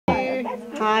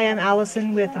Hi, I'm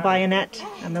Allison with Bayonet,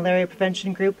 a malaria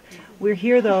prevention group. We're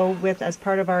here though as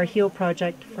part of our HEAL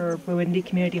project for Bwindi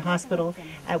Community Hospital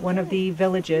at one of the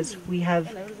villages. We have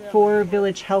 4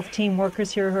 village health team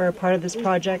workers here who are part of this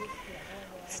project.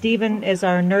 Stephen is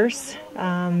our nurse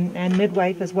and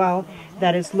midwife as well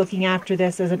that is looking after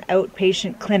this as an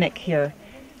outpatient clinic here.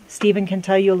 Stephen can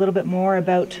tell you a little bit more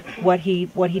about what he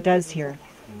does here.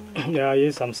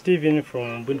 Yes, I'm Stephen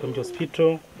from Bwindi Community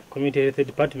Hospital, Community Health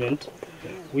Department.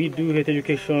 We do health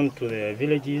education to the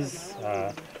villages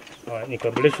in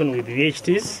collaboration with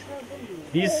VHTs.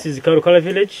 This is Karukala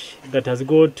village that has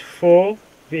got 4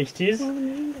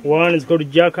 VHTs. One is called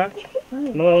Jaka,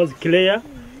 another one is Kilea,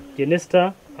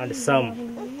 Genesta, and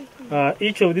Sam.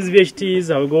 Each of these VHTs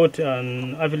have got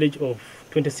an average of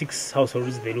 26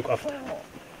 households they look after.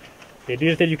 They do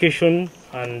health education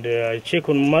and check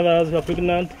on mothers who are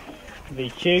pregnant. They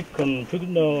check on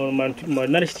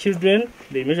malnourished children.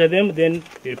 They measure them, then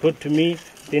they report to me.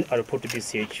 Then I report to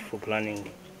BCH for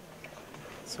planning.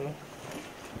 So.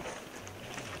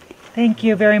 Thank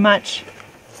you very much.